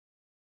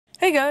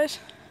Hey guys,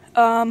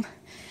 I'm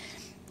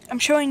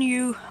showing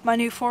you my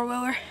new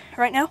four-wheeler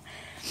right now,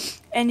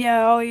 and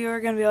yeah, all you are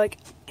gonna be like,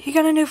 "He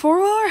got a new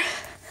four-wheeler?"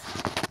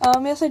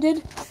 Yes I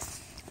did.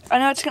 I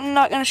know it's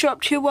not gonna show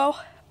up too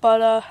well,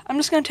 but I'm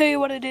just gonna tell you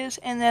what it is,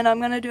 and then I'm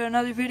gonna do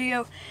another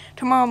video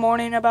tomorrow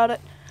morning about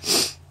it.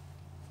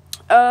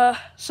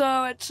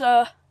 So it's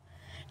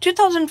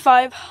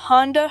 2005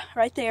 Honda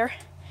right there,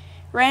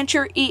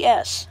 Rancher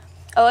ES,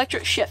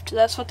 electric shift.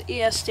 That's what the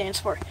ES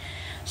stands for.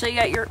 So you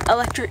got your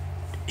electric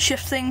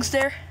shift things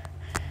there.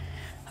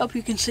 Hope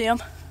you can see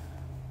them.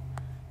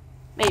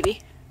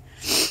 Maybe.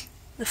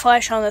 The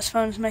flash on this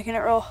phone is making it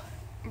real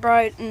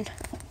bright and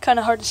kind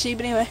of hard to see,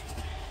 but anyway.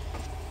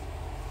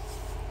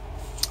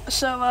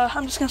 So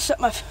I'm just going to set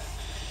my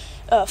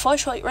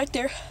flashlight right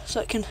there so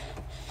it can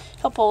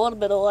help a little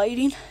bit of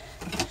lighting.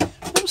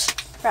 Oops,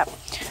 crap,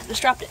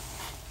 just dropped it.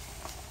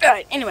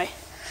 Alright, anyway.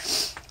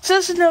 So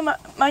this is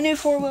my new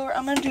four-wheeler.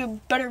 I'm going to do a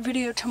better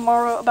video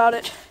tomorrow about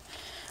it.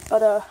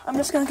 But I'm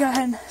just going to go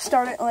ahead and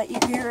start it and let you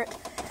hear it.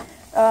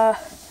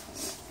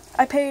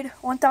 I paid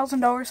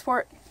 $1,000 for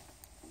it.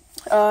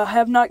 I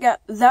have not got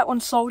that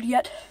one sold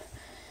yet.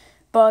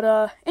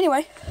 But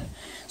anyway,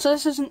 so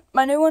this isn't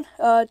my new one.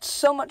 It's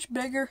so much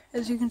bigger,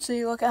 as you can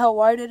see. Look at how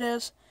wide it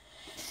is.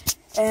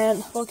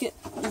 And look at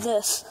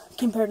this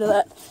compared to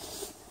that.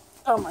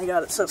 Oh my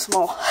god, it's so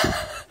small.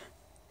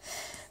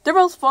 They're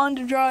both fun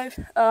to drive.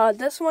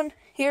 This one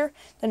here,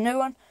 the new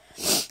one,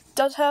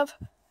 does have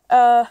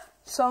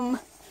some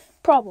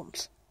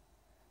problems.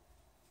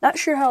 Not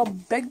sure how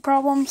big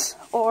problems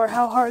or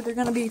how hard they're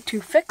going to be to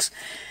fix,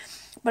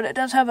 but it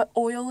does have an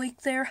oil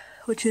leak there,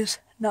 which is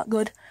not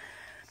good.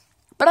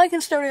 But I can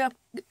start it up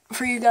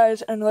for you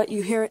guys and let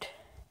you hear it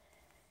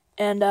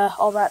and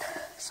all that.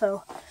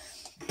 So,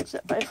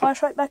 set my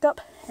flashlight back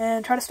up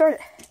and try to start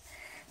it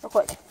real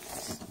quick.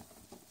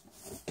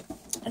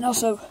 And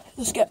also,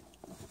 just get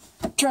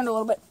turned a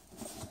little bit.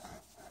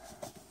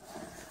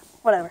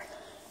 Whatever.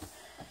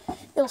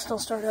 It'll still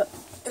start up,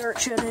 or it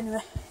should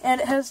anyway.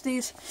 And it has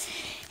these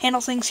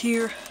handle things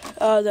here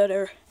that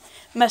are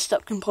messed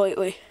up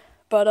completely.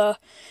 But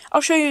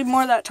I'll show you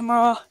more of that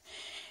tomorrow.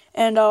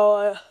 And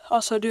I'll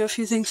also do a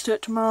few things to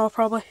it tomorrow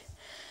probably.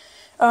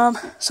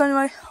 So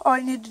anyway, all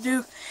you need to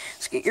do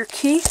is get your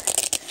key,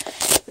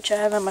 which I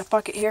have in my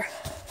pocket here.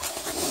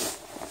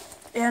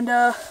 And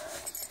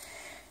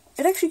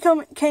it actually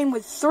came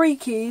with 3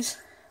 keys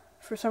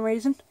for some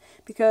reason,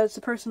 because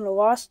the person who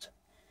lost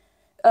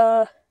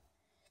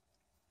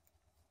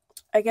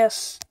I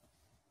guess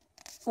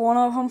one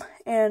of them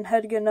and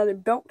had to get another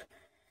built.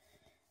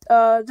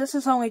 This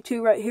is only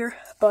 2 right here,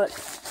 but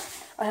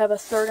I have a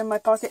 3rd in my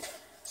pocket.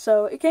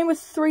 So it came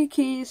with 3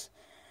 keys,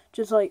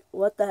 just like,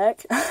 what the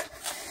heck?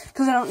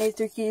 Because I don't need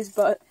 3 keys,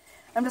 but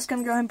I'm just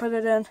going to go ahead and put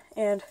it in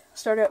and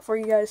start it up for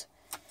you guys.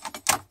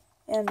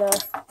 And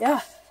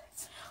yeah,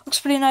 looks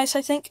pretty nice,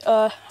 I think.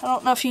 I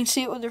don't know if you can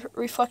see it with the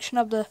reflection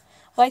of the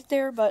light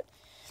there, but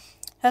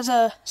it has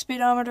a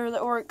speedometer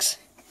that works.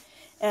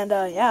 And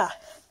yeah.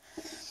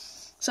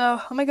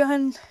 So, let me go ahead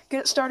and get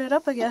it started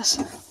up, I guess.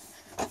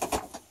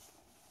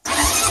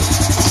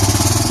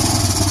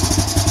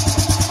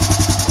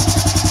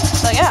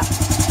 So, yeah.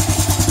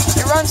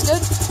 It runs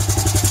good.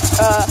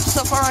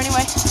 So far,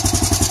 anyway.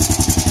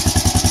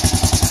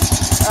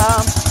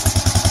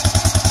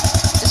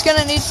 It's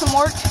gonna need some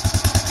work,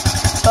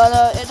 but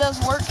it does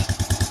work.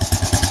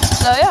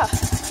 So, yeah.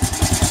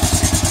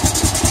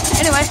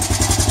 Anyway.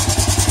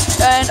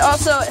 And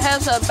also, it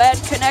has a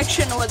bad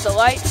connection with the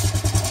lights.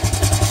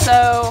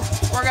 So,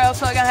 we're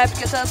also going to have to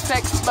get those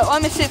fixed. But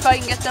let me see if I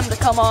can get them to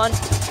come on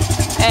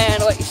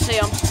and let you see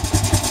them.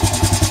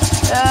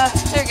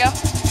 There you go.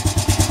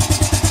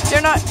 They're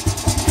not...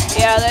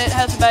 Yeah, it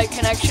has a bad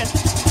connection.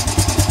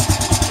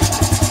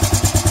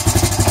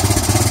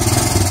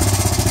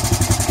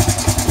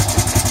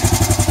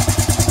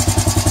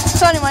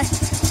 So anyway,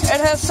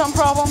 it has some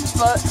problems,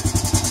 but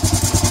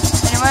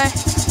anyway,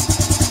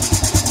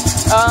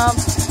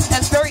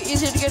 it's very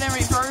easy to get in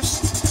reverse.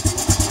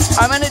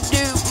 I'm going to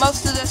do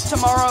most of this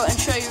tomorrow and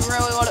show you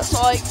really what it's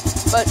like,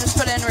 but just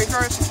put it in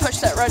reverse,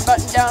 push that red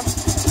button down,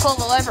 pull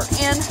the lever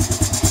in,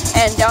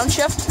 and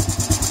downshift.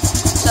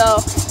 So,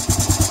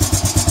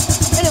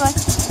 anyway,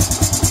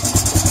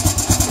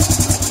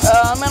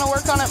 I'm going to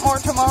work on it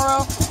more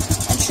tomorrow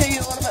and show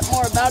you a little bit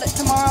more about it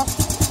tomorrow.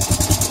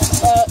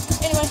 But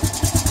anyway,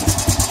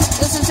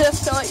 this is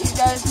just to let you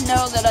guys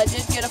know that I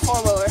did get a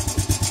four-wheeler.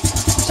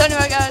 So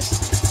anyway guys,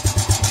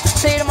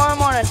 see you tomorrow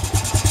morning.